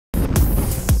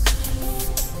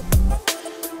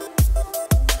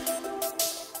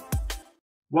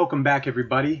Welcome back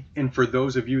everybody, and for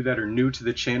those of you that are new to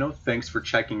the channel, thanks for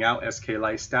checking out SK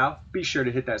Lifestyle. Be sure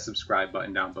to hit that subscribe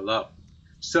button down below.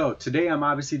 So today I'm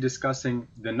obviously discussing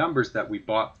the numbers that we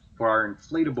bought for our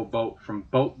inflatable boat from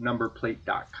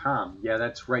boatnumberplate.com. Yeah,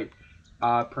 that's right.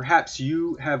 Perhaps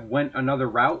you have went another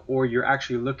route, or you're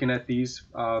actually looking at these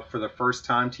for the first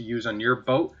time to use on your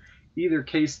boat. Either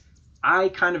case, I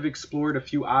kind of explored a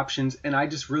few options, and I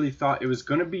just really thought it was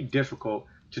going to be difficult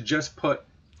to just put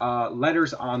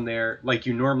letters on there like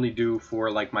you normally do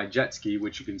for like my jet ski,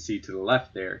 which you can see to the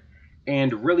left there,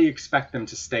 and really expect them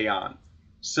to stay on.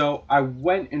 So I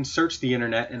went and searched the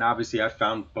internet, and obviously I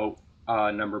found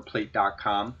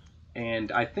boatnumberplate.com,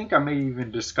 and I think I may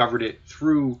even discovered it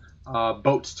through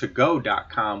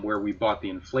boats2go.com, where we bought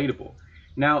the inflatable.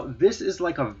 Now this is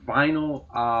like a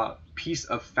vinyl piece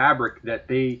of fabric that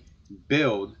they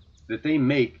build, that they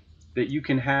make, that you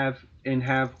can have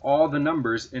all the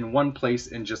numbers in one place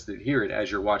and just adhere it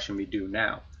as you're watching me do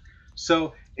now.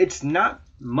 So it's not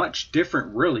much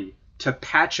different really to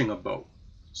patching a boat.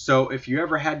 So if you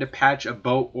ever had to patch a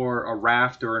boat or a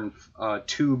raft or a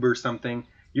tube or something,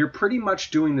 you're pretty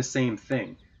much doing the same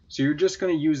thing. So you're just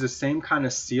going to use the same kind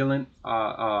of sealant,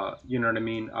 you know what I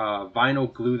mean,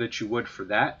 vinyl glue that you would for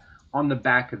that on the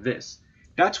back of this.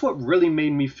 That's what really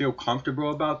made me feel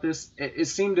comfortable about this. It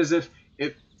seemed as if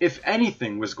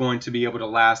anything was going to be able to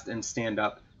last and stand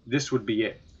up, this would be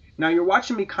it. Now you're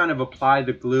watching me kind of apply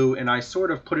the glue, and I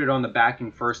sort of put it on the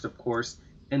backing first, of course,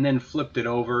 and then flipped it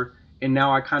over, and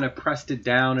now I kind of pressed it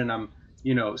down, and I'm,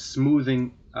 you know,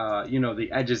 smoothing, you know,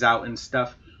 the edges out and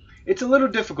stuff. It's a little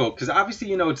difficult because obviously,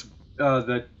 you know, it's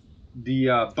the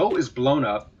boat is blown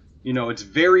up, you know, it's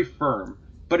very firm,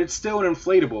 but it's still an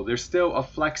inflatable. There's still a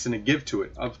flex and a give to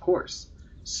it, of course.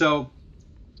 So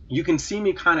you can see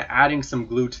me kind of adding some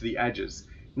glue to the edges.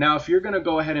 Now, if you're going to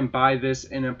go ahead and buy this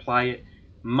and apply it,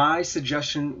 my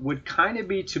suggestion would kind of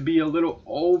be to be a little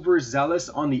overzealous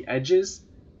on the edges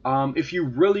if you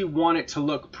really want it to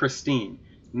look pristine.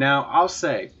 Now, I'll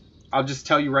just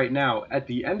tell you right now, at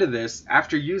the end of this,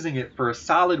 after using it for a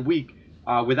solid week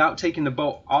without taking the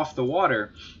boat off the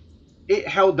water, it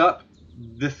held up.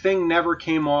 The thing never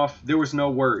came off. There was no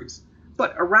worries.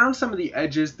 But around some of the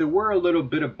edges, there were a little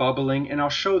bit of bubbling, and I'll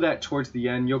show that towards the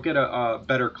end. You'll get a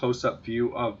better close-up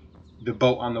view of the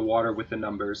boat on the water with the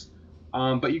numbers.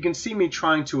 But you can see me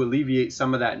trying to alleviate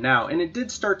some of that now, and it did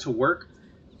start to work.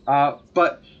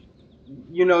 But,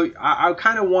 you know, I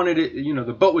kind of wanted it, you know,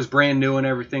 the boat was brand new and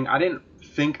everything. I didn't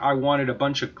think I wanted a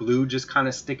bunch of glue just kind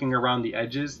of sticking around the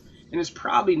edges, and it's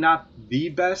probably not the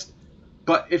best.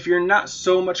 But if you're not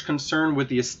so much concerned with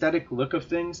the aesthetic look of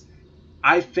things,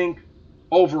 I think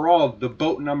overall the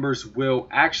boat numbers will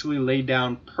actually lay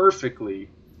down perfectly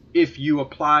if you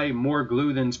apply more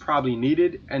glue than's probably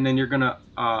needed, and then you're gonna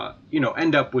you know,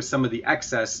 end up with some of the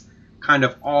excess kind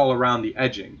of all around the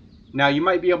edging. Now you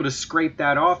might be able to scrape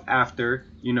that off after,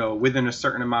 you know, within a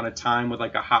certain amount of time with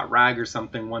like a hot rag or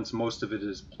something once most of it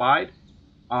is applied,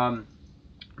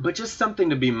 but just something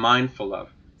to be mindful of.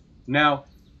 Now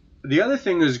the other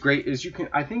thing that's great is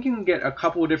I think you can get a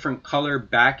couple of different color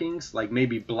backings, like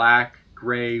maybe black,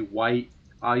 gray, white.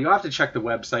 You'll have to check the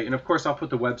website, and of course I'll put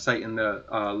the website in the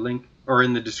link or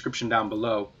in the description down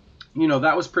below. You know,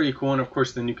 that was pretty cool, and of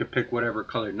course then you could pick whatever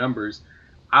color numbers.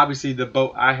 Obviously the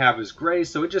boat I have is gray,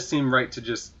 so it just seemed right to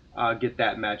just get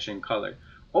that matching color.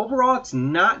 Overall, it's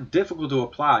not difficult to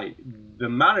apply. The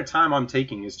amount of time I'm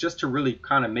taking is just to really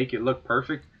kind of make it look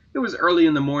perfect. It was early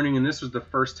in the morning, and this was the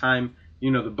first time, you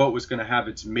know, the boat was going to have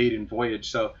its maiden voyage,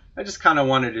 so I just kind of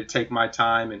wanted to take my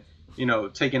time and, you know,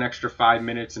 take an extra 5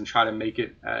 minutes and try to make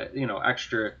it, you know,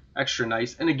 extra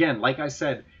nice. And again, like I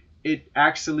said, it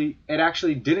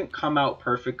actually didn't come out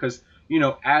perfect because, you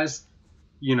know, as,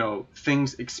 you know,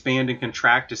 things expand and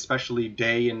contract, especially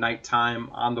day and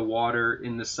nighttime on the water,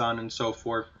 in the sun and so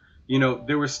forth, you know,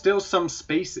 there were still some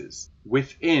spaces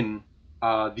within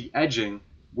the edging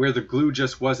where the glue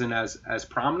just wasn't as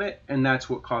prominent, and that's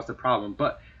what caused the problem.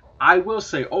 But I will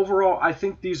say, overall, I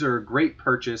think these are a great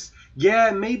purchase.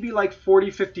 Yeah, maybe like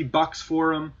 40-50 bucks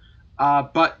for them,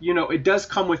 but you know, it does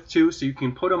come with two, so you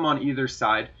can put them on either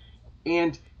side,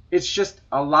 and it's just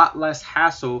a lot less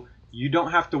hassle. You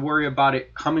don't have to worry about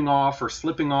it coming off or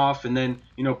slipping off, and then,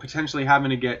 you know, potentially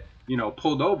having to get, you know,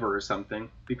 pulled over or something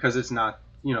because it's not,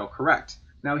 you know, correct.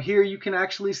 Now here you can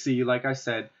actually see, like I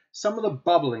said, some of the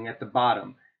bubbling at the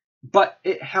bottom, but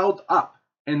it held up,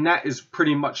 and that is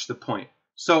pretty much the point.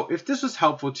 So if this was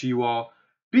helpful to you all,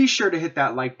 be sure to hit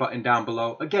that like button down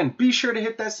below. Again, be sure to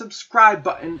hit that subscribe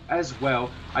button as well.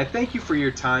 I thank you for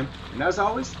your time, and as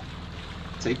always,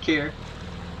 take care,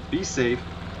 be safe,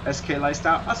 SK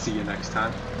Lifestyle. I'll see you next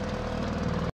time.